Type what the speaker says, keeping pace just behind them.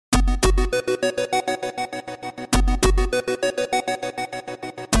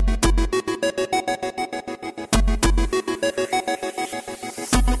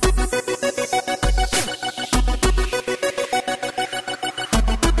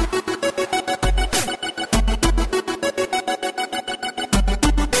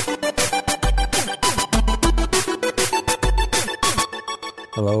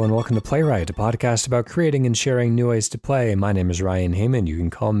welcome to PlayWrite, a podcast about creating and sharing new ways to play. My name is Ryan Heyman. You can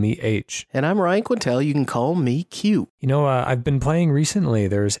call me H. And I'm Ryan Quintel. You can call me Q. You know, I've been playing recently.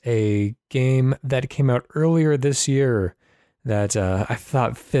 There's a game that came out earlier this year that I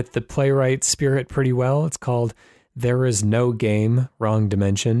thought fit the PlayWrite spirit pretty well. It's called There Is No Game, Wrong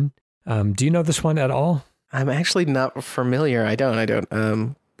Dimension. Do you know this one at all? I'm actually not familiar. I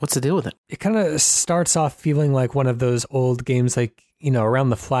don't. What's the deal with it? It kind of starts off feeling like one of those old games, like, you know, around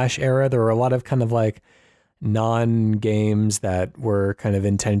the Flash era. There were a lot of kind of like non-games that were kind of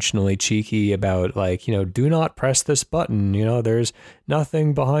intentionally cheeky about, like, you know, do not press this button. You know, there's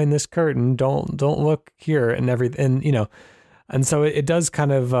nothing behind this curtain. Don't look here and everything. And, you know, and so it does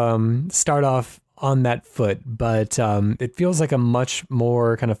kind of start off on that foot, but it feels like a much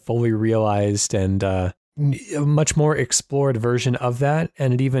more kind of fully realized and a much more explored version of that.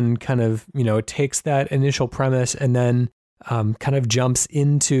 And it even kind of, you know, takes that initial premise and then kind of jumps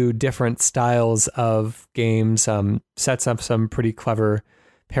into different styles of games, sets up some pretty clever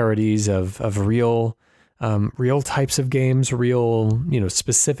parodies of real types of games, real, you know,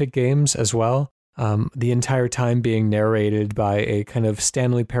 specific games as well. The entire time being narrated by a kind of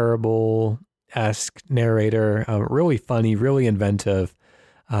Stanley Parable-esque narrator, really funny, really inventive.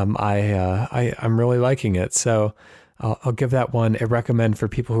 I'm really liking it. So I'll give that one a recommend for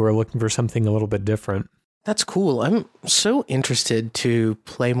people who are looking for something a little bit different. That's cool. I'm so interested to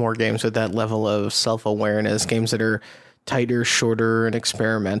play more games with that level of self-awareness, games that are tighter, shorter, and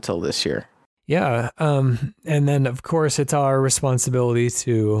experimental this year. Yeah. And then, of course, it's our responsibility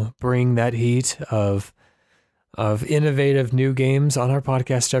to bring that heat of innovative new games on our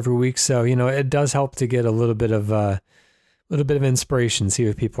podcast every week. So, you know, it does help to get a little bit of inspiration, see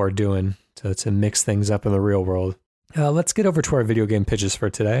what people are doing to mix things up in the real world. Let's get over to our video game pitches for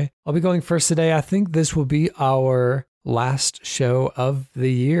today. I'll be going first today. I think this will be our last show of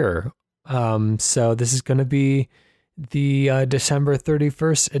the year. So this is going to be the December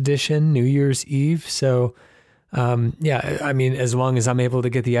 31st edition, New Year's Eve. So yeah, I mean, as long as I'm able to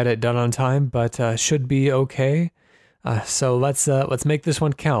get the edit done on time, but should be okay. So let's make this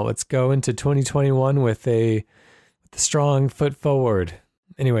one count. Let's go into 2021 with a strong foot forward.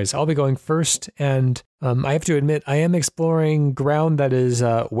 Anyways, I'll be going first, and I have to admit, I am exploring ground that is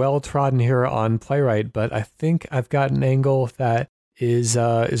well-trodden here on PlayWrite, but I think I've got an angle that is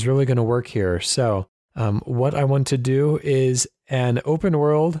really going to work here. So what I want to do is an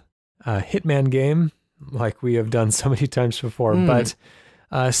open-world Hitman game, like we have done so many times before, but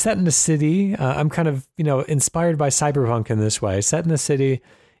set in a city. I'm kind of, you know, inspired by Cyberpunk in this way. Set in a city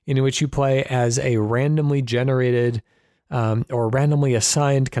in which you play as a randomly generated or randomly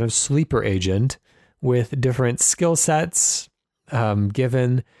assigned kind of sleeper agent with different skill sets,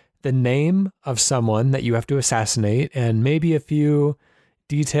 given the name of someone that you have to assassinate and maybe a few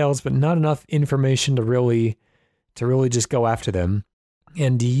details, but not enough information to really just go after them.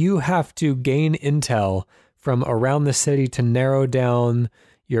 And you have to gain intel from around the city to narrow down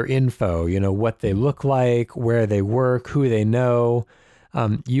your info, you know, what they look like, where they work, who they know.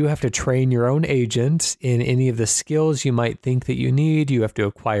 You have to train your own agent in any of the skills you might think that you need. You have to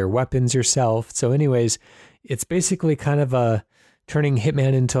acquire weapons yourself. So anyways, it's basically kind of a turning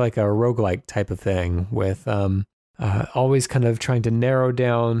Hitman into like a roguelike type of thing with always kind of trying to narrow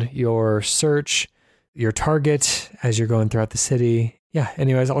down your search, your target as you're going throughout the city. Yeah,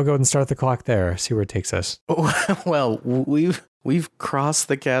 anyways, I'll go ahead and start the clock there, see where it takes us. Well, we've crossed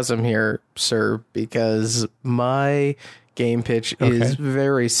the chasm here, sir, because my game pitch is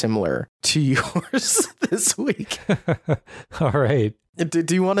very similar to yours this week. All right. Do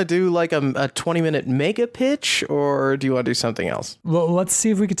you want to do like a 20-minute mega pitch, or do you want to do something else? Well, let's see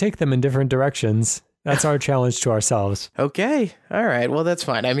if we could take them in different directions. That's our challenge to ourselves. Okay. All right. Well, that's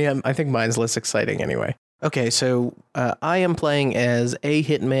fine. I mean, I think mine's less exciting anyway. Okay, so I am playing as a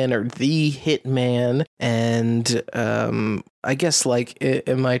hitman or the hitman, and I guess, like,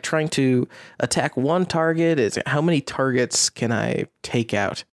 am I trying to attack one target? How many targets can I take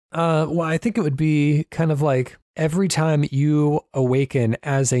out? Well, I think it would be kind of like every time you awaken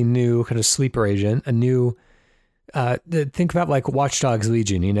as a new kind of sleeper agent, a new, think about like Watch Dogs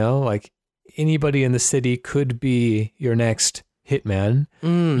Legion, you know, like anybody in the city could be your next hitman.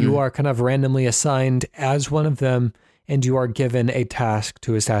 You are kind of randomly assigned as one of them, and you are given a task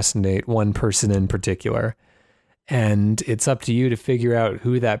to assassinate one person in particular. And it's up to you to figure out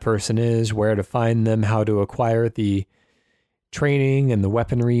who that person is, where to find them, how to acquire the training and the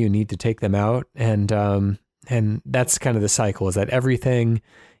weaponry you need to take them out. And that's kind of the cycle, is that everything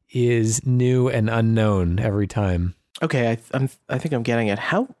is new and unknown every time. Okay, I think I'm getting it.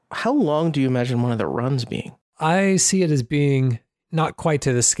 How long do you imagine one of the runs being? I see it as being not quite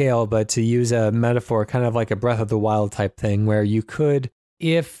to the scale, but to use a metaphor, kind of like a Breath of the Wild type thing, where you could,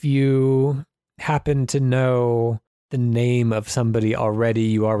 if you happen to know the name of somebody already,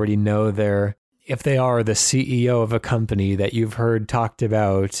 you already know if they are the CEO of a company that you've heard talked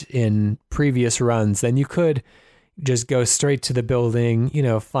about in previous runs, then you could just go straight to the building,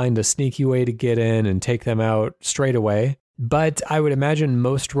 find a sneaky way to get in and take them out straight away. But I would imagine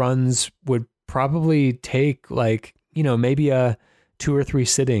most runs would probably take maybe 2 or 3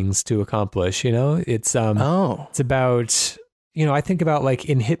 sittings to accomplish. It's about, I think about like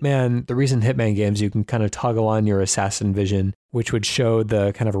in Hitman, the recent Hitman games, you can kind of toggle on your assassin vision, which would show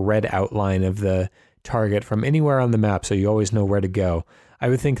the kind of red outline of the target from anywhere on the map, so you always know where to go. I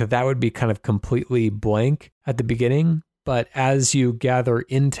would think that would be kind of completely blank at the beginning, but as you gather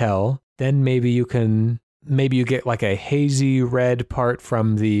intel, then maybe you get like a hazy red part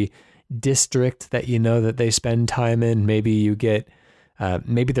from the district that that they spend time in. Maybe you get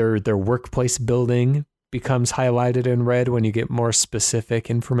maybe their workplace building becomes highlighted in red when you get more specific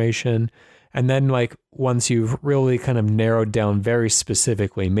information. And then like once you've really kind of narrowed down very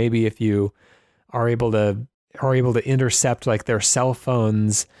specifically, maybe if you are able to intercept like their cell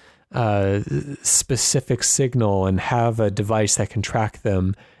phone's specific signal and have a device that can track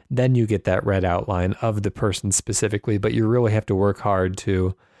them, then you get that red outline of the person specifically. But you really have to work hard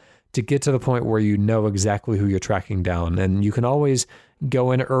to get to the point where you know exactly who you're tracking down. And you can always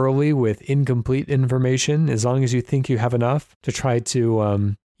go in early with incomplete information as long as you think you have enough to try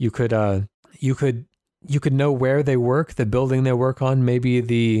to you could know where they work, the building they work on, maybe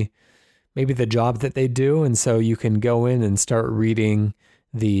the job that they do. And so you can go in and start reading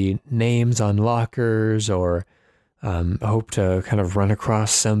the names on lockers, or hope to kind of run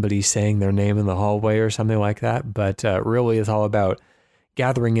across somebody saying their name in the hallway or something like that. But really it's all about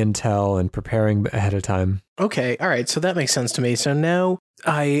gathering intel and preparing ahead of time. Okay. All right. So that makes sense to me. So now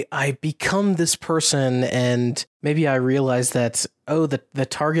I become this person, and maybe I realize that, the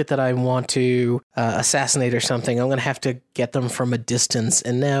target that I want to assassinate or something, I'm going to have to get them from a distance.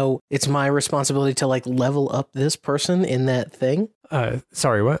 And now it's my responsibility to like level up this person in that thing.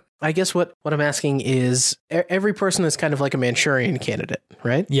 Sorry, what? I guess what I'm asking is every person is kind of like a Manchurian candidate,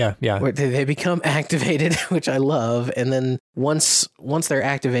 right? Yeah. Where they become activated, which I love. And then once they're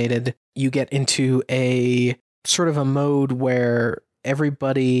activated, you get into a sort of a mode where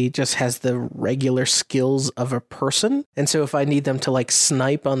everybody just has the regular skills of a person. And so if I need them to like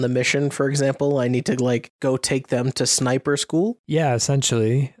snipe on the mission, for example, I need to like go take them to sniper school. Yeah,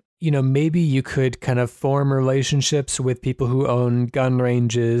 essentially. Maybe you could kind of form relationships with people who own gun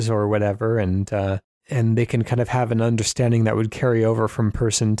ranges or whatever, and they can kind of have an understanding that would carry over from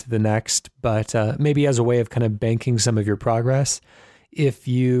person to the next. But maybe as a way of kind of banking some of your progress, if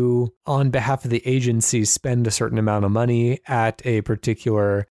you, on behalf of the agency, spend a certain amount of money at a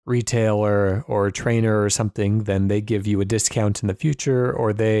particular retailer or trainer or something, then they give you a discount in the future,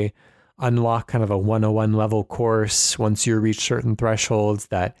 or they unlock kind of a 101 level course once you reach certain thresholds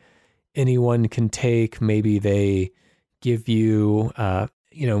that anyone can take. Maybe they give you,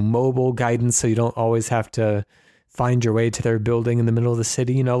 mobile guidance, so you don't always have to find your way to their building in the middle of the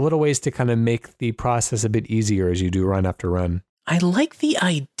city. Little ways to kind of make the process a bit easier as you do run after run. I like the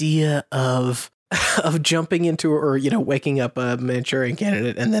idea of jumping into, or waking up a Manchurian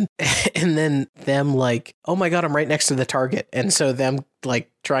candidate, and then them like, oh my god, I'm right next to the target, and so them like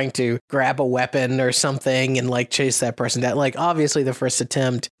trying to grab a weapon or something and like chase that person down. Like obviously the first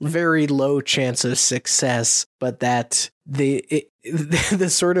attempt, very low chance of success, but that the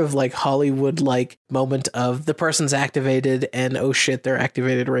sort of like Hollywood like moment of the person's activated and oh shit, they're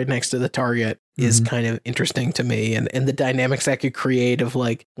activated right next to the target is kind of interesting to me. And the dynamics that could create of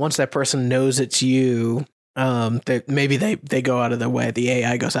like, once that person knows it's you, maybe they go out of their way, the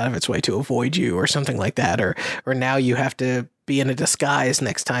AI goes out of its way to avoid you or something like that. Or now you have to be in a disguise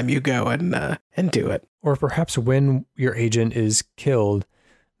next time you go and do it. Or perhaps when your agent is killed,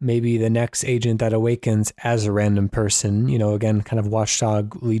 maybe the next agent that awakens as a random person, again, kind of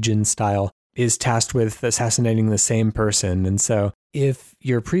Watchdog Legion style, is tasked with assassinating the same person. And so if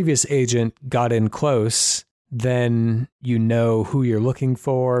your previous agent got in close, then you know who you're looking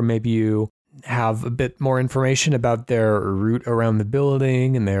for. Maybe you have a bit more information about their route around the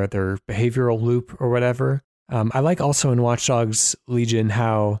building and their behavioral loop or whatever. I like also in Watch Dogs Legion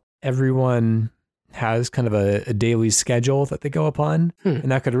how everyone has kind of a daily schedule that they go upon.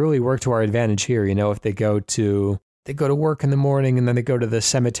 And that could really work to our advantage here. If they go to work in the morning and then they go to the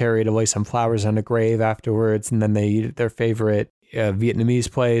cemetery to lay some flowers on a grave afterwards, and then they eat at their favorite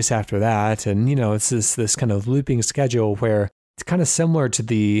Vietnamese place after that. And, it's this kind of looping schedule where it's kind of similar to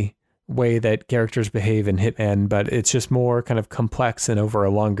the way that characters behave in Hitman, but it's just more kind of complex and over a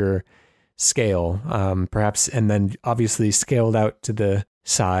longer scale, perhaps, and then obviously scaled out to the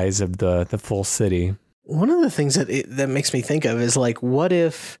size of the full city. One of the things that makes me think of is like, what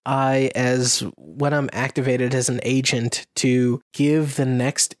if when I'm activated as an agent to give the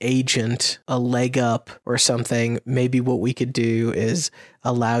next agent a leg up or something, maybe what we could do is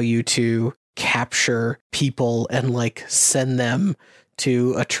allow you to capture people and like send them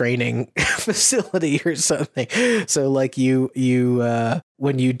to a training facility or something. So like you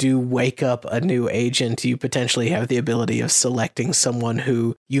when you do wake up a new agent, you potentially have the ability of selecting someone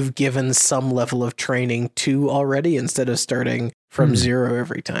who you've given some level of training to already, instead of starting from zero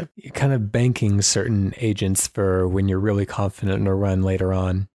every time. You're kind of banking certain agents for when you're really confident in a run later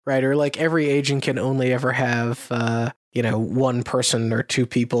on. Right, or like every agent can only ever have one person or two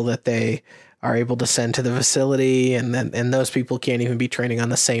people that they are able to send to the facility, and those people can't even be training on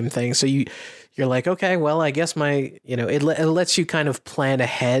the same thing. So you're like, okay, well, I guess it lets you kind of plan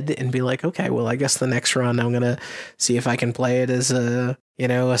ahead and be like, okay, well, I guess the next run I'm going to see if I can play it as a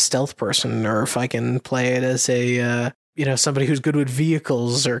stealth person, or if I can play it as a, somebody who's good with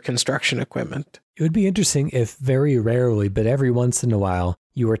vehicles or construction equipment. It would be interesting if very rarely, but every once in a while,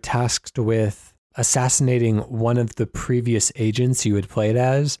 you were tasked with assassinating one of the previous agents you had played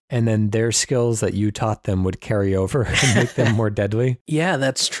as, and then their skills that you taught them would carry over and make them more deadly. Yeah,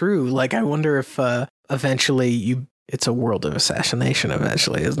 that's true. Like, I wonder if eventually it's a world of assassination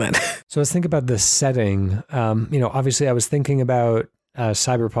eventually, isn't it? So let's think about the setting. Obviously I was thinking about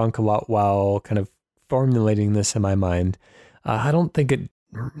cyberpunk a lot while kind of formulating this in my mind. I don't think it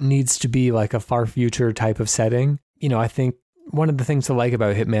needs to be like a far future type of setting. I think one of the things I like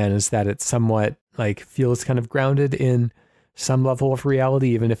about Hitman is that it's somewhat like feels kind of grounded in some level of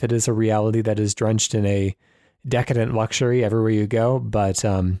reality, even if it is a reality that is drenched in a decadent luxury everywhere you go. But,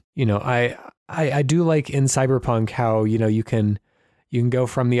 I do like in cyberpunk how, you can go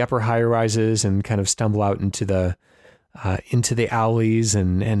from the upper high rises and kind of stumble out into the alleys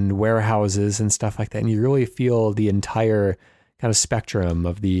and warehouses and stuff like that. And you really feel the entire kind of spectrum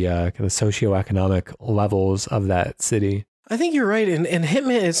of the kind of socioeconomic levels of that city. I think you're right. And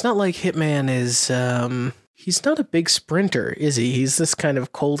Hitman, it's not like Hitman is, he's not a big sprinter, is he? He's this kind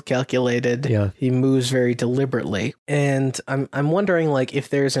of cold calculated. Yeah. He moves very deliberately. And I'm wondering like if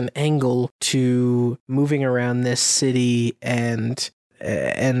there's an angle to moving around this city and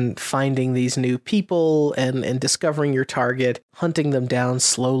finding these new people and discovering your target, hunting them down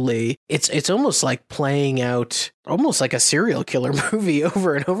slowly. It's almost like playing out almost like a serial killer movie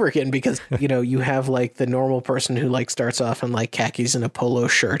over and over again, because you have like the normal person who like starts off in like khakis and a polo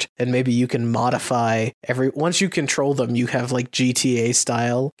shirt, and maybe you can modify once you control them, you have like GTA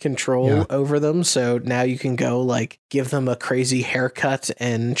style control over them. So now you can go like give them a crazy haircut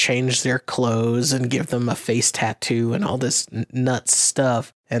and change their clothes and give them a face tattoo and all this nuts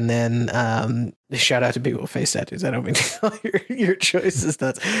stuff. And then shout out to people with face tattoos. I don't mean to call your choice is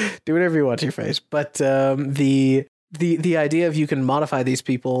nuts. Do whatever you want to your face. But the idea of you can modify these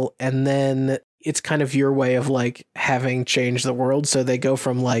people, and then it's kind of your way of like having changed the world. So they go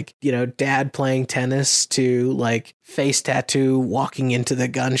from like, dad playing tennis to like face tattoo, walking into the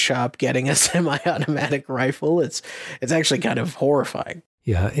gun shop, getting a semi-automatic rifle. It's actually kind of horrifying.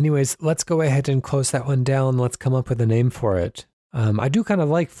 Yeah. Anyways, let's go ahead and close that one down. Let's come up with a name for it. I do kind of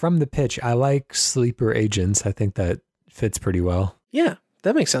like from the pitch. I like sleeper agents. I think that fits pretty well. Yeah,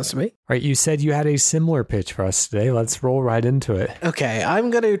 that makes sense to me. All right. You said you had a similar pitch for us today. Let's roll right into it. Okay.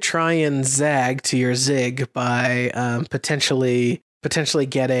 I'm going to try and zag to your zig by potentially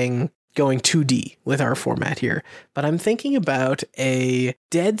going 2D with our format here. But I'm thinking about a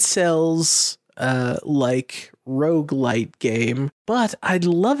Dead Cells like roguelite game, but I'd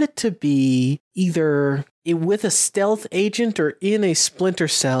love it to be either with a stealth agent or in a Splinter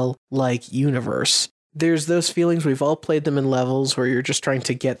Cell like universe. There's those feelings, we've all played them in levels where you're just trying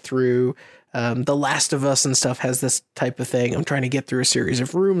to get through. The Last of Us and stuff has this type of thing. I'm trying to get through a series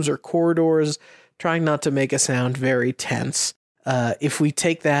of rooms or corridors, trying not to make a sound very tense. If we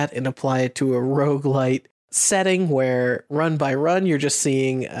take that and apply it to a roguelite setting where run by run, you're just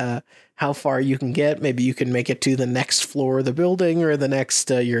seeing how far you can get. Maybe you can make it to the next floor of the building, or the next,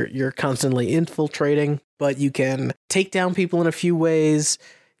 you're constantly infiltrating, but you can take down people in a few ways.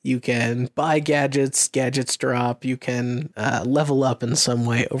 You can buy gadgets drop, you can level up in some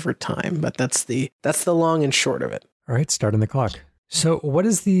way over time, but that's the long and short of it. All right, starting the clock. So what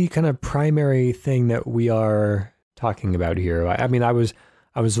is the kind of primary thing that we are talking about here? I mean, I was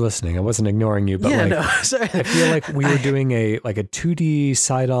listening. I wasn't ignoring you, but sorry. I feel like we were doing a 2D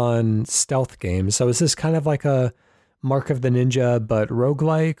side-on stealth game. So is this kind of like a Mark of the Ninja, but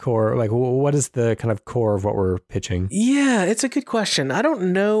roguelike, or like what is the kind of core of what we're pitching? Yeah, it's a good question. I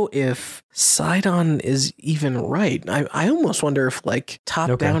don't know if Sidon is even right. I almost wonder if like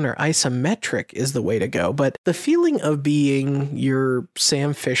top-down or isometric is the way to go. But the feeling of being your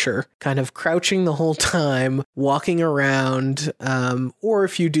Sam Fisher, kind of crouching the whole time, walking around, or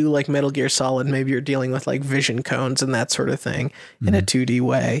if you do like Metal Gear Solid, maybe you're dealing with like vision cones and that sort of thing in a 2D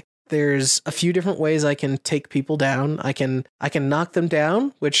way. There's a few different ways I can take people down. I can knock them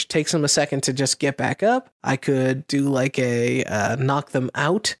down, which takes them a second to just get back up. I could do like a knock them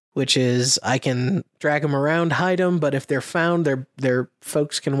out, which is I can drag them around, hide them, but if they're found, their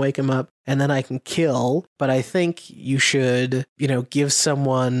folks can wake them up, and then I can kill. But I think you should, give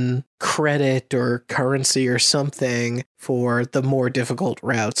someone credit or currency or something for the more difficult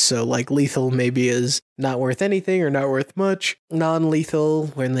routes. So like lethal maybe is not worth anything or not worth much. Non-lethal,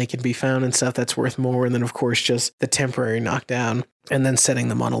 when they can be found and stuff, that's worth more. And then of course just the temporary knockdown. And then setting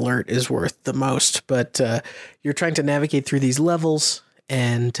them on alert is worth the most. But you're trying to navigate through these levels.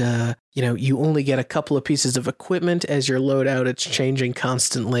 And, you only get a couple of pieces of equipment as your loadout. It's changing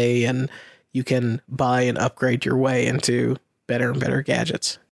constantly, and you can buy and upgrade your way into better and better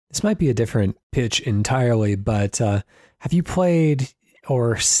gadgets. This might be a different pitch entirely, but have you played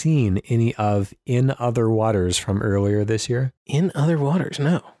or seen any of In Other Waters from earlier this year? In Other Waters,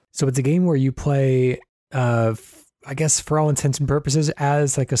 no. So it's a game where you play, I guess for all intents and purposes,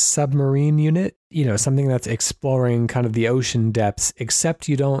 as like a submarine unit, something that's exploring kind of the ocean depths, except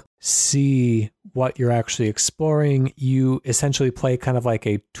you don't see what you're actually exploring. You essentially play kind of like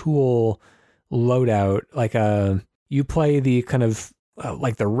a tool loadout, like you play the kind of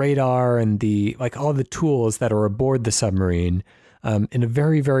like the radar and the like all the tools that are aboard the submarine in a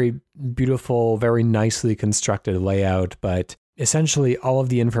very, very beautiful, very nicely constructed layout. But essentially all of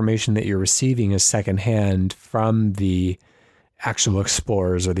the information that you're receiving is secondhand from the actual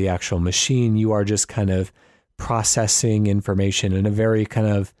explorers or the actual machine. You are just kind of processing information in a very kind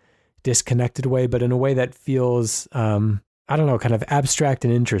of disconnected way, but in a way that feels, kind of abstract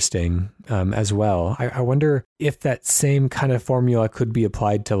and interesting as well. I wonder if that same kind of formula could be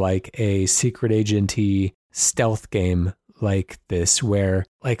applied to like a secret agenty stealth game like this, where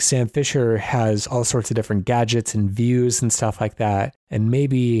like Sam Fisher has all sorts of different gadgets and views and stuff like that. And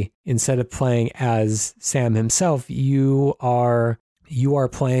maybe instead of playing as Sam himself, you are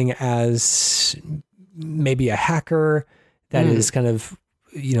playing as maybe a hacker that is kind of,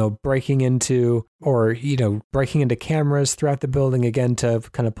 breaking into cameras throughout the building, again, to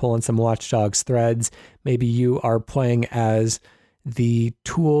kind of pull in some Watch Dogs threads. Maybe you are playing as the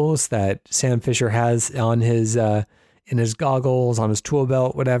tools that Sam Fisher has on his, in his goggles, on his tool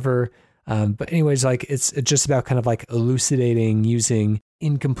belt, whatever. But anyways, like it's just about kind of like elucidating using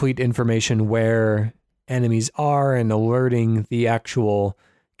incomplete information where enemies are and alerting the actual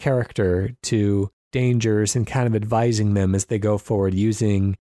character to dangers and kind of advising them as they go forward,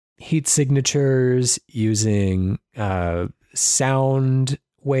 using heat signatures, using sound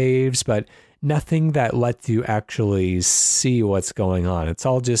waves, but nothing that lets you actually see what's going on. It's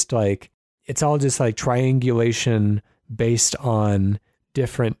all just like triangulation based on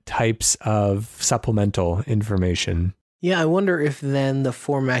different types of supplemental information. Yeah, I wonder if then the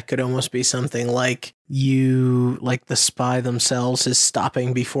format could almost be something like the spy themselves is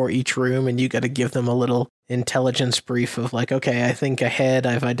stopping before each room and you got to give them a little intelligence brief of like, okay, I think ahead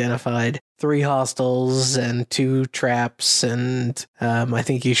I've identified 3 hostiles and 2 traps, and I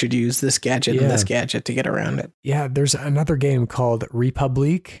think you should use this gadget and this gadget to get around it. Yeah, there's another game called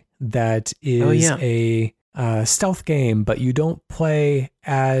Republique that is a stealth game, but you don't play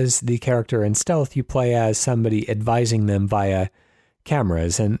as the character in stealth. You play as somebody advising them via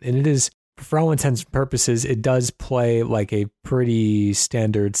cameras, and it is, for all intents and purposes, it does play like a pretty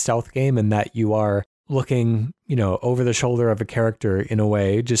standard stealth game, in that you are looking, over the shoulder of a character in a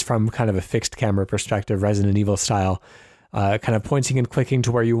way, just from kind of a fixed camera perspective, Resident Evil style, kind of pointing and clicking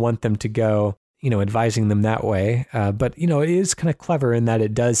to where you want them to go, advising them that way. But, it is kind of clever in that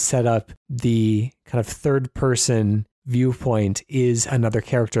it does set up the kind of third person viewpoint is another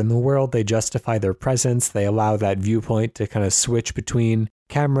character in the world. They justify their presence. They allow that viewpoint to kind of switch between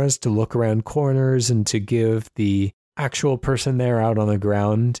cameras, to look around corners, and to give the actual person there out on the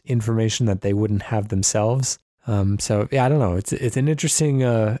ground information that they wouldn't have themselves. So yeah, I don't know. It's an interesting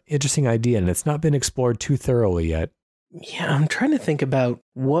idea, and it's not been explored too thoroughly yet. Yeah, I'm trying to think about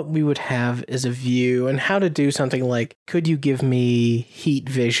what we would have as a view and how to do something like, could you give me heat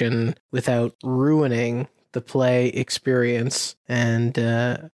vision without ruining the play experience? And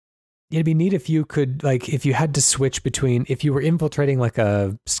it'd be neat if you could, like, if you had to switch between, if you were infiltrating like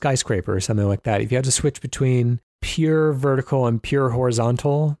a skyscraper or something like that, if you had to switch between pure vertical and pure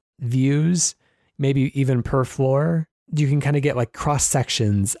horizontal views, maybe even per floor. You can kind of get like cross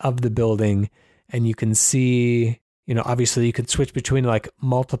sections of the building, and you can see, obviously you could switch between like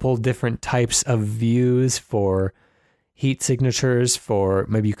multiple different types of views for heat signatures, for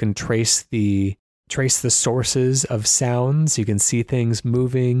maybe you can trace the sources of sounds. You can see things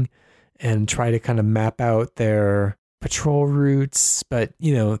moving and try to kind of map out their patrol routes. But,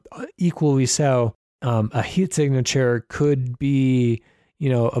 equally so, a heat signature could be,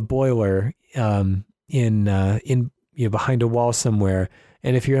 a boiler in behind a wall somewhere.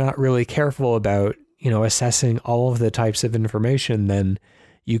 And if you're not really careful about, assessing all of the types of information, then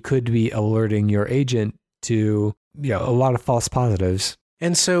you could be alerting your agent to, a lot of false positives.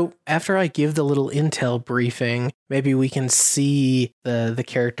 And so after I give the little intel briefing, maybe we can see the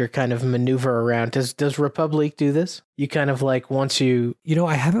character kind of maneuver around. Does Republic do this? You kind of like once you...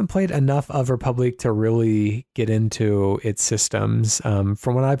 I haven't played enough of Republic to really get into its systems. From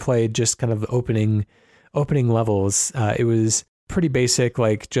when I played just kind of opening levels, it was pretty basic,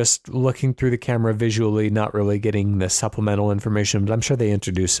 like just looking through the camera visually, not really getting the supplemental information, but I'm sure they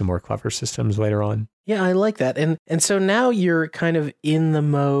introduce some more clever systems later on. Yeah, I like that. And so now you're kind of in the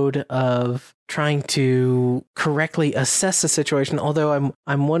mode of trying to correctly assess the situation, although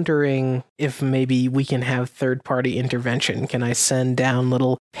I'm wondering if maybe we can have third-party intervention. Can I send down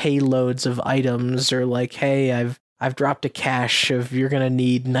little payloads of items, or like, hey, I've dropped a cache of you're going to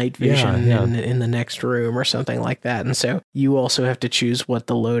need night vision in the next room or something like that. And so you also have to choose what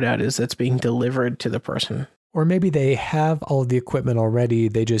the loadout is that's being delivered to the person. Or maybe they have all of the equipment already.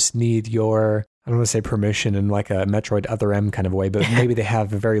 They just need your, I don't want to say permission in like a Metroid Other M kind of way, but maybe they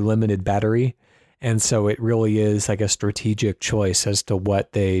have a very limited battery. And so it really is like a strategic choice as to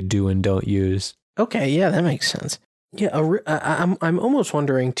what they do and don't use. Okay, yeah, that makes sense. Yeah, I'm almost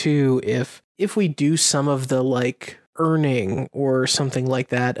wondering too if we do some of the like earning or something like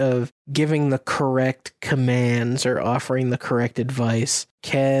that of giving the correct commands or offering the correct advice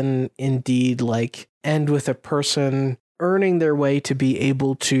can indeed like end with a person earning their way to be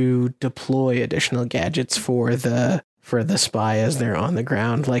able to deploy additional gadgets for the spy as they're on the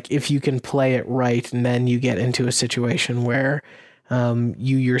ground. Like if you can play it right, and then you get into a situation where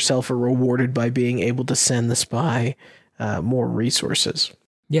you yourself are rewarded by being able to send the spy more resources.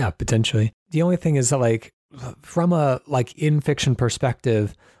 Yeah, potentially. The only thing is that like from a like in fiction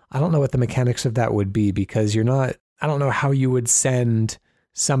perspective, I don't know what the mechanics of that would be, because I don't know how you would send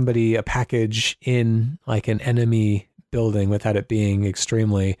somebody a package in like an enemy building without it being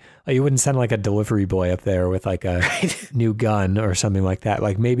extremely, like you wouldn't send like a delivery boy up there with like a new gun or something like that.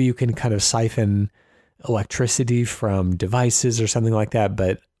 Like maybe you can kind of siphon electricity from devices or something like that,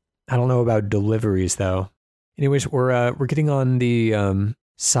 but I don't know about deliveries though. Anyways, we're getting on the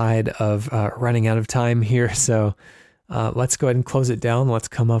side of running out of time here, so let's go ahead and close it down. Let's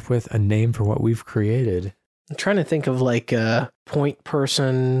come up with a name for what we've created. I'm trying to think of like a point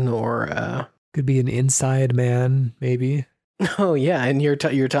person, or could be an inside man, maybe. Oh yeah, and you're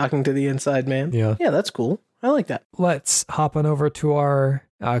talking to the inside man. Yeah, that's cool. I like that. Let's hop on over to our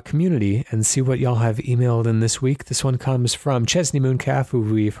community and see what y'all have emailed in this week. This one comes from Chesney Mooncalf, who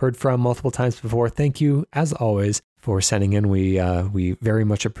we've heard from multiple times before. Thank you, as always, for sending in. We very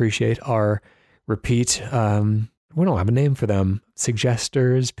much appreciate our repeat. We don't have a name for them.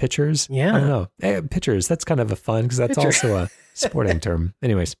 Suggesters, pitchers. Yeah. I don't know. Pitchers. That's kind of a fun, because that's also a sporting term.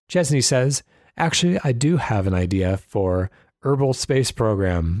 Anyways, Chesney says, actually, I do have an idea for Herbal Space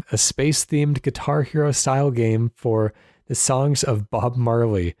Program, a space-themed Guitar Hero style game for the songs of Bob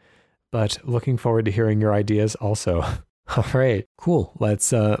Marley. But looking forward to hearing your ideas also. All right, cool. Let's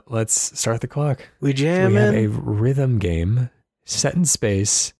start the clock. We jam. We have a rhythm game set in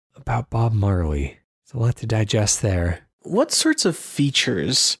space about Bob Marley. It's a lot to digest there. What sorts of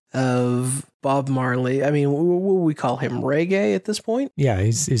features of Bob Marley? I mean, what would we call him? Reggae at this point? Yeah,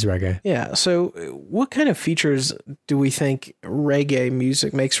 he's reggae. Yeah. So what kind of features do we think reggae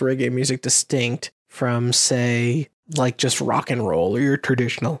music makes reggae music distinct from, say, like just rock and roll or your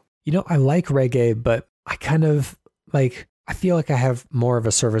traditional? I like reggae, but I kind of I feel like I have more of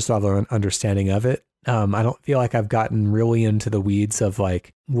a surface level understanding of it. I don't feel like I've gotten really into the weeds of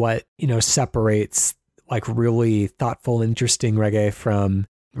like what, separates like really thoughtful, interesting reggae from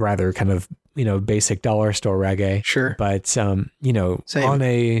rather kind of, basic dollar store reggae. Sure. But, Same. On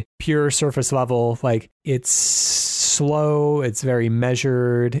a pure surface level, like it's slow, it's very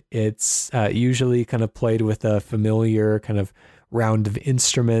measured. It's usually kind of played with a familiar kind of round of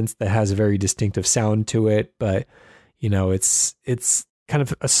instruments that has a very distinctive sound to it. But, it's kind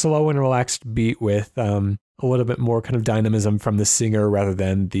of a slow and relaxed beat with a little bit more kind of dynamism from the singer rather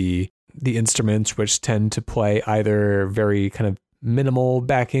than the the instruments, which tend to play either very kind of minimal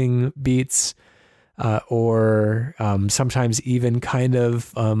backing beats, or sometimes even kind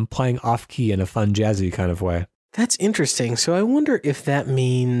of playing off key in a fun jazzy kind of way. That's interesting. So I wonder if that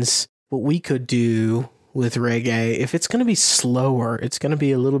means what we could do with reggae, if it's going to be slower, it's going to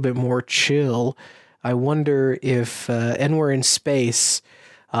be a little bit more chill. I wonder if, and we're in space,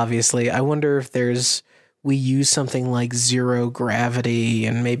 obviously, I wonder if we use something like zero gravity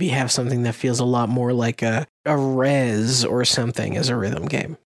and maybe have something that feels a lot more like a res or something as a rhythm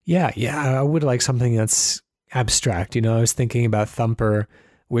game. Yeah, I would like something that's abstract. I was thinking about Thumper,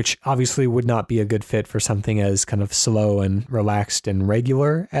 which obviously would not be a good fit for something as kind of slow and relaxed and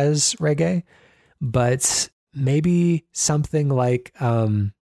regular as reggae, but maybe something like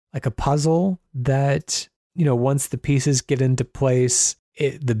a puzzle that, once the pieces get into place,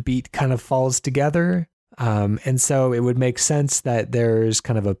 the beat kind of falls together. And so it would make sense that there's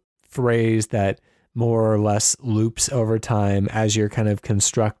kind of a phrase that more or less loops over time as you're kind of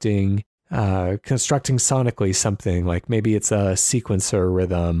constructing sonically something, like maybe it's a sequencer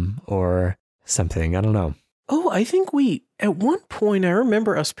rhythm or something. I don't know. Oh, I think at one point, I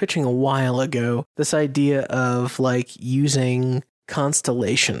remember us pitching a while ago, this idea of like using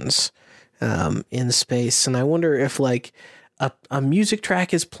constellations in space. And I wonder if like a music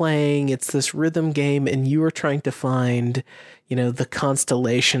track is playing, it's this rhythm game, and you are trying to find, the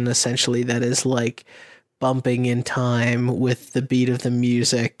constellation essentially that is like bumping in time with the beat of the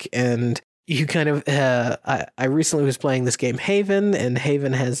music. And you kind of, I recently was playing this game Haven, and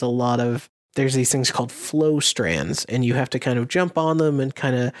Haven has there's these things called flow strands, and you have to kind of jump on them and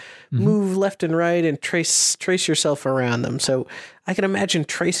kind of move left and right and trace yourself around them. So I can imagine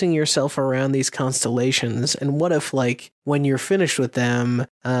tracing yourself around these constellations. And what if, like, when you're finished with them,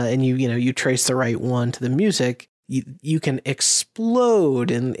 and you trace the right one to the music, you can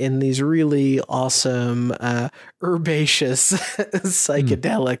explode in these really awesome, herbaceous,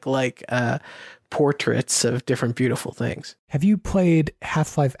 psychedelic, portraits of different beautiful things. Have you played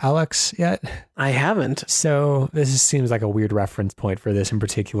Half-Life Alyx yet? I haven't. So seems like a weird reference point for this in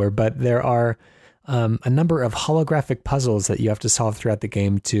particular, but there are a number of holographic puzzles that you have to solve throughout the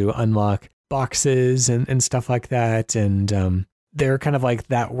game to unlock boxes and stuff like that. And they're kind of like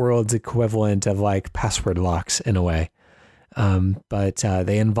that world's equivalent of like password locks in a way. But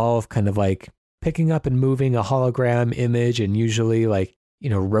they involve kind of like picking up and moving a hologram image, and usually like,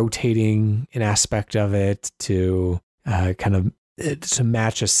 rotating an aspect of it to to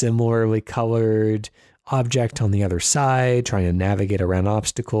match a similarly colored object on the other side, trying to navigate around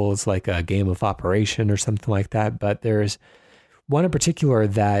obstacles like a game of Operation or something like that. But there's one in particular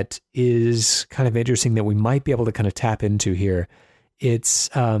that is kind of interesting that we might be able to kind of tap into here. It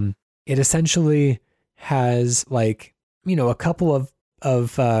essentially has like, a couple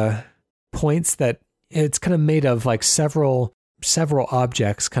of points that it's kind of made of like several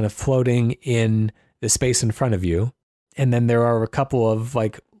objects kind of floating in the space in front of you. And then there are a couple of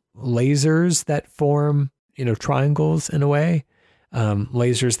like lasers that form, triangles in a way,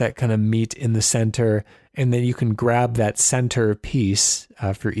 lasers that kind of meet in the center. And then you can grab that center piece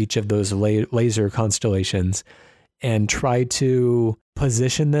for each of those laser constellations and try to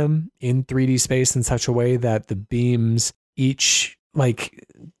position them in 3D space in such a way that the beams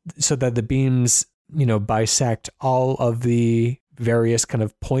bisect all of the various kind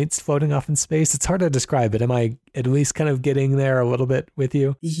of points floating off in space. It's hard to describe it. Am I at least kind of getting there a little bit with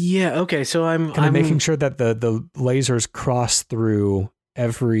you? Yeah. Okay. So I'm making sure that the lasers cross through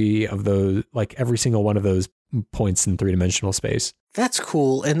every single one of those points in 3-dimensional space. That's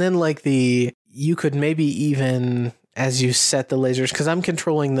cool. And then like you could maybe even, as you set the lasers, because I'm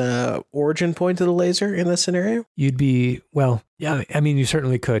controlling the origin point of the laser in this scenario. You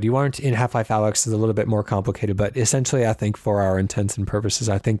certainly could. You aren't in Half-Life Alyx. It's a little bit more complicated, but essentially I think for our intents and purposes,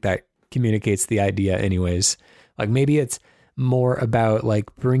 I think that communicates the idea anyways. Like maybe it's more about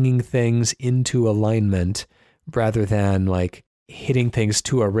like bringing things into alignment rather than like hitting things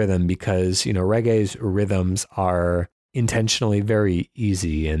to a rhythm, because, reggae's rhythms are intentionally very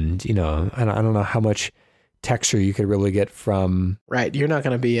easy. And, I don't know how much texture you could really get from. Right. You're not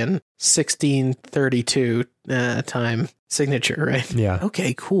going to be in 1632 time signature, right? Yeah.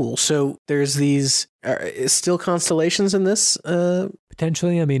 Okay, cool. So there's these still constellations in this?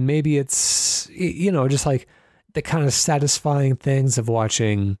 Potentially. I mean, maybe it's, just like the kind of satisfying things of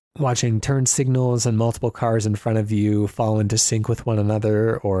watching turn signals and multiple cars in front of you fall into sync with one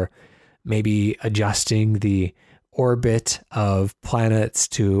another, or maybe adjusting the orbit of planets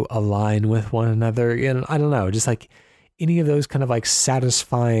to align with one another. I don't know, just like any of those kind of like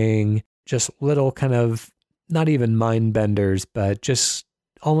satisfying, just little kind of, not even mind benders, but just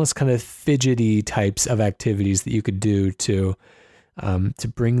almost kind of fidgety types of activities that you could do to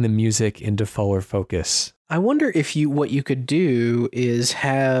bring the music into fuller focus. I wonder if what you could do is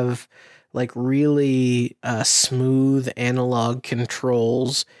have like really smooth analog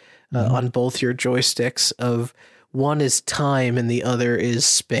controls on both your joysticks. Of one is time and the other is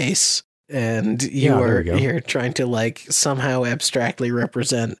space, and you're trying to like somehow abstractly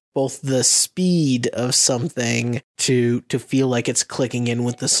represent both the speed of something to feel like it's clicking in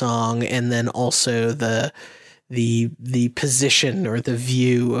with the song, and then also the position or the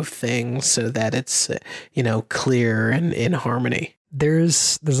view of things so that it's, clear and in harmony.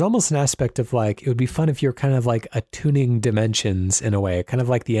 There's almost an aspect of like, it would be fun if you're kind of like attuning dimensions in a way, kind of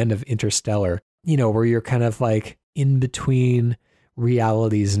like the end of Interstellar, where you're kind of like in between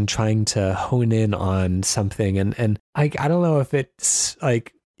realities and trying to hone in on something. And I don't know if it's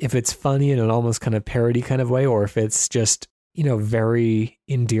like, if it's funny in an almost kind of parody kind of way, or if it's just, very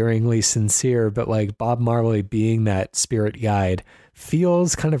endearingly sincere, but like Bob Marley being that spirit guide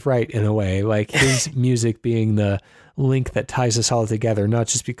feels kind of right in a way, like his music being the link that ties us all together, not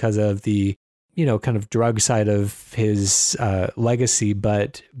just because of the, kind of drug side of his legacy,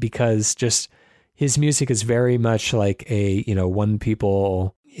 but because just his music is very much like a, one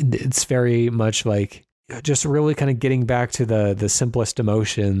people, it's very much like just really kind of getting back to the simplest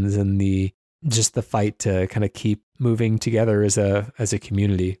emotions and the fight to kind of keep moving together as a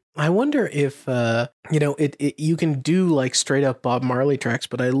community. I wonder if, you can do like straight up Bob Marley tracks,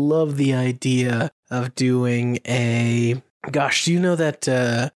 but I love the idea of doing gosh, do you know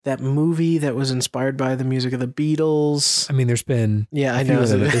that movie that was inspired by the music of the Beatles? I mean, there's been I know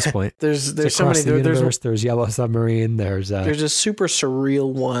at this point. there's so many. There's Yellow Submarine. There's a super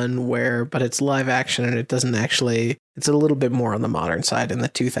surreal one but it's live action and it doesn't actually. It's a little bit more on the modern side in the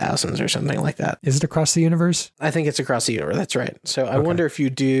 2000s or something like that. Is it Across the Universe? I think it's Across the Universe. That's right. So I wonder if you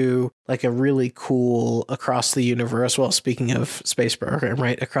do like a really cool Across the Universe. Well, speaking of space program,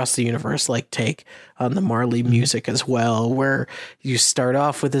 right? Across the Universe, like take on the Marley music as well, where you start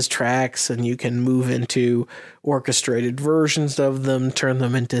off with his tracks and you can move into orchestrated versions of them, turn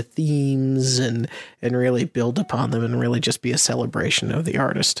them into themes and really build upon them and really just be a celebration of the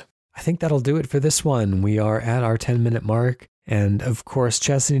artist. I think that'll do it for this one. We are at our 10-minute mark. And of course,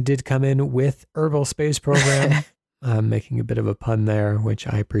 Chesney did come in with Herbal Space Program, making a bit of a pun there, which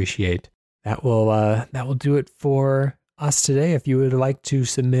I appreciate. That will do it for us today. If you would like to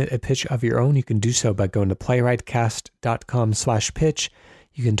submit a pitch of your own, you can do so by going to playwrightcast.com/pitch.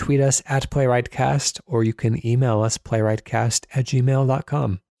 You can tweet us at playwrightcast, or you can email us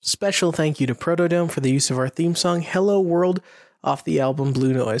playwrightcast@gmail.com. Special thank you to Protodome for the use of our theme song, Hello World, off the album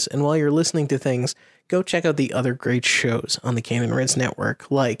Blue Noise. And while you're listening to things, go check out the other great shows on the Kane and Rince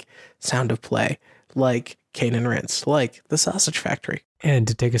network, like Sound of Play, like Kane and Rince, like The Sausage Factory. And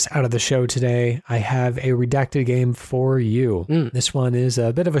to take us out of the show today, I have a redacted game for you. This one is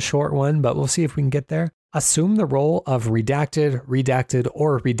a bit of a short one, but we'll see if we can get there. Assume the role of redacted, redacted,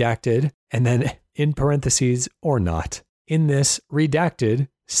 or redacted, and then in parentheses, or not. In this, redacted,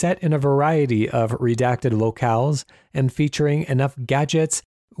 set in a variety of redacted locales and featuring enough gadgets,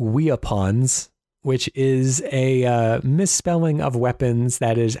 weapons, which is a misspelling of weapons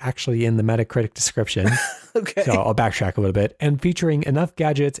that is actually in the Metacritic description. Okay. So I'll backtrack a little bit. And featuring enough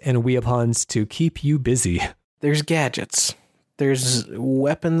gadgets and weapons to keep you busy. There's gadgets. There's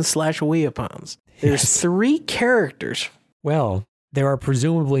weapons/weapons. There's 3 characters. Well, there are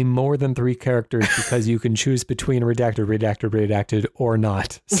presumably more than 3 characters because you can choose between redacted, redacted, redacted, or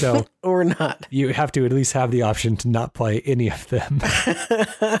not. So or not. You have to at least have the option to not play any of them.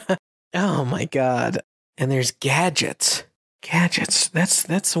 Oh my God. And there's gadgets. Gadgets.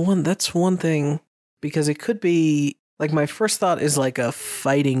 That's one thing, because it could be like, my first thought is like a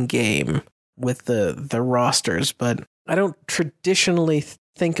fighting game with the rosters, but I don't traditionally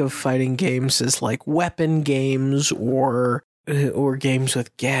think of fighting games as like weapon games or games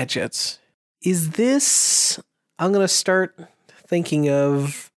with gadgets. Is this, I'm going to start thinking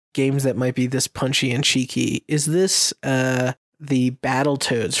of games that might be this punchy and cheeky. Is this the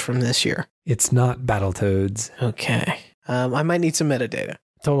Battletoads from this year? It's not Battletoads. Okay. I might need some metadata.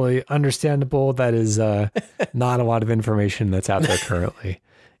 Totally understandable. That is not a lot of information that's out there currently.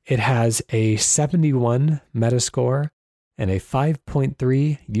 It has a 71 Metascore and a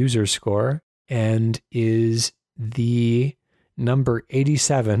 5.3 user score, and is the number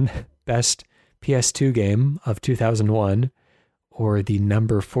 87 best PS2 game of 2001, or the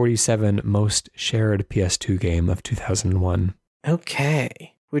number 47 most shared PS2 game of 2001.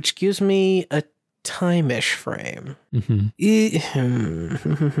 Okay, which gives me a time-ish frame. Mm-hmm.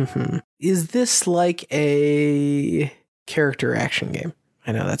 Is this like a character action game?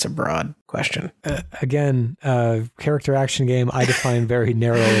 I know that's a broad question. Again, character action game I define very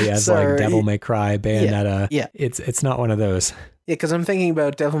narrowly as like Devil May Cry, Bayonetta. Yeah. It's not one of those. Yeah, because I'm thinking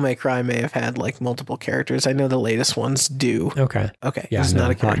about Devil May Cry may have had like multiple characters. I know the latest ones do. Okay. Yeah, it's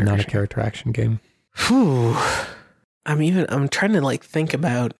not a character action game. Whew. I'm trying to like think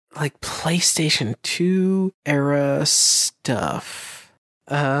about like PlayStation 2 era stuff.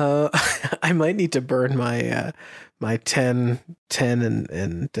 I might need to burn my my 10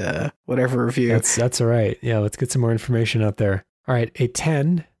 and whatever review. That's all right. Yeah, let's get some more information out there. All right, a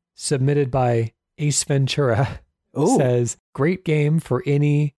 10 submitted by Ace Ventura says, great game for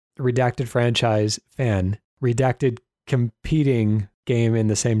any Redacted franchise fan. Redacted competing game in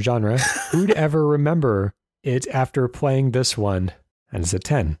the same genre. Who'd ever remember it after playing this one? And it's a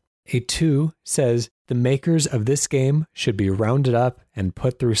 10. A 2 says, the makers of this game should be rounded up and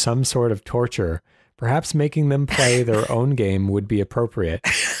put through some sort of torture. Perhaps making them play their own game would be appropriate.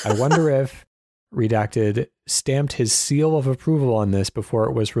 I wonder if Redacted stamped his seal of approval on this before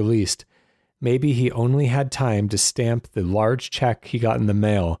it was released. Maybe he only had time to stamp the large check he got in the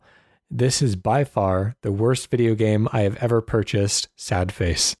mail. This is by far the worst video game I have ever purchased. Sad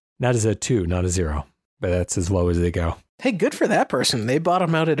face. That is a 2, not a 0. But that's as low as they go. Hey, good for that person. They bought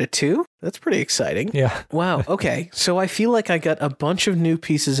him out at a 2? That's pretty exciting. Yeah. Wow. Okay. So I feel like I got a bunch of new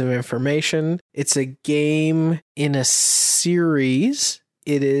pieces of information. It's a game in a series.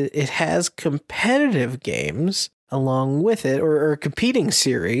 It has competitive games along with it, or competing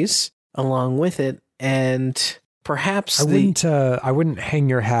series along with it, and perhaps I wouldn't hang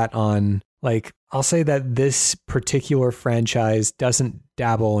your hat on, like, I'll say that this particular franchise doesn't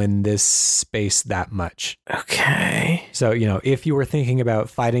dabble in this space that much. Okay. So, if you were thinking about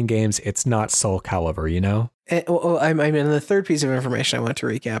fighting games, it's not Soul Calibur, I mean, the third piece of information I want to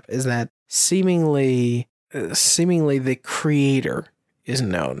recap is that seemingly the creator is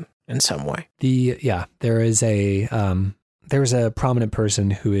known in some way. There's a prominent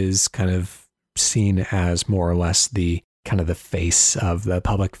person who is kind of seen as more or less the kind of the face of the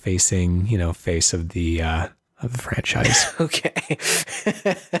public facing, face of the franchise. Okay.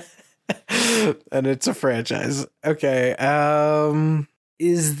 And it's a franchise. Okay.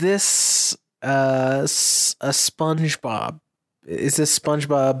 Is this a SpongeBob? Is this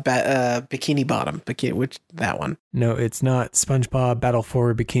SpongeBob Bikini Bottom? That one? No, it's not SpongeBob Battle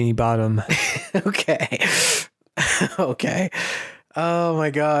for Bikini Bottom. Okay. Okay. Oh my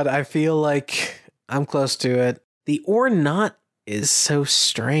God. I feel like I'm close to it. The or not is so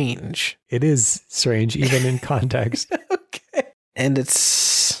strange. It is strange, even in context. Okay. And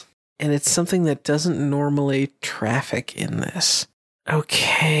it's something that doesn't normally traffic in this.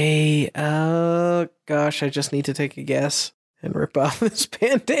 Okay. Gosh, I just need to take a guess and rip off this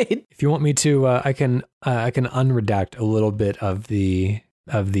Band-Aid. If you want me to, I can unredact a little bit of the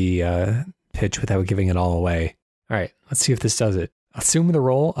pitch without giving it all away. All right, let's see if this does it. Assume the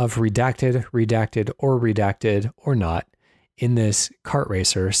role of redacted, or not in this kart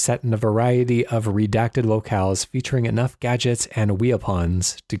racer set in a variety of redacted locales featuring enough gadgets and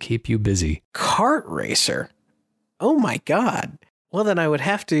weapons to keep you busy. Kart racer? Oh my God. Well, then I would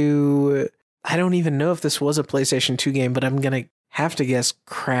have to... I don't even know if this was a PlayStation 2 game, but I'm going to have to guess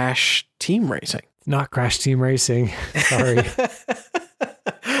Crash Team Racing. Not Crash Team Racing. Sorry.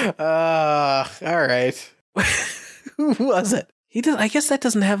 All right. Who was it? I guess that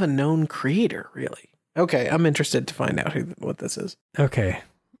doesn't have a known creator, really. Okay, I'm interested to find out what this is. Okay.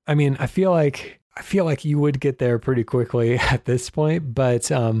 I mean, I feel like you would get there pretty quickly at this point,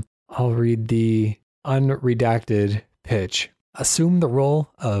 but I'll read the unredacted pitch. Assume the role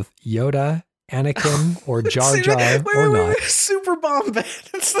of Yoda, Anakin, or Jar Jar, or not. Super Bombad.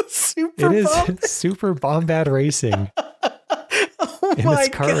 It's the Super Bombad. It is Super Bombad Racing. Oh in this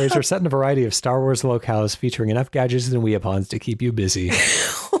car racer set in a variety of Star Wars locales featuring enough gadgets and weapons to keep you busy.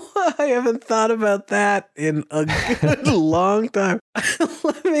 I haven't thought about that in a good long time.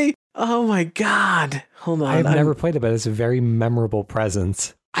 Oh my God. Hold on. I've never played it, but it's a very memorable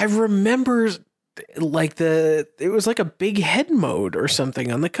presence. I remember like it was like a big head mode or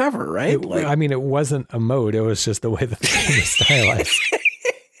something on the cover, right? It wasn't a mode. It was just the way the game was stylized.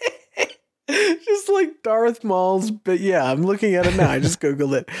 Just like Darth Maul's, but yeah, I'm looking at it now. I just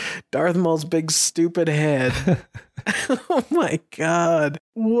Googled it. Darth Maul's big stupid head. Oh my God.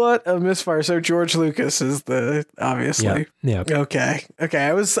 What a misfire. So George Lucas is obviously. Yeah. Okay.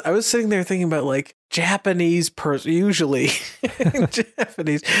 I was sitting there thinking about like Japanese person, usually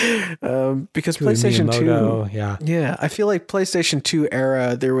Japanese, because PlayStation Miyamoto, 2. Yeah. I feel like PlayStation 2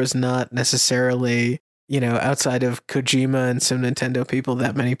 era, there was not necessarily outside of Kojima and some Nintendo people,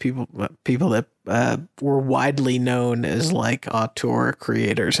 that many people that were widely known as like auteur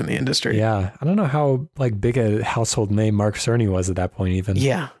creators in the industry. Yeah. I don't know how like big a household name Mark Cerny was at that point even.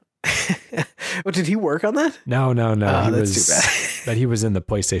 Yeah. Well, did he work on that? No. Oh, That's too bad. But he was in the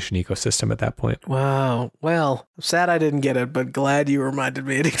PlayStation ecosystem at that point. Wow. Well, I'm sad I didn't get it, but glad you reminded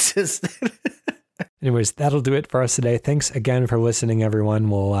me it existed. Anyways, that'll do it for us today. Thanks again for listening, everyone.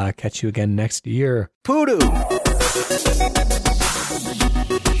 We'll catch you again next year. Poodoo!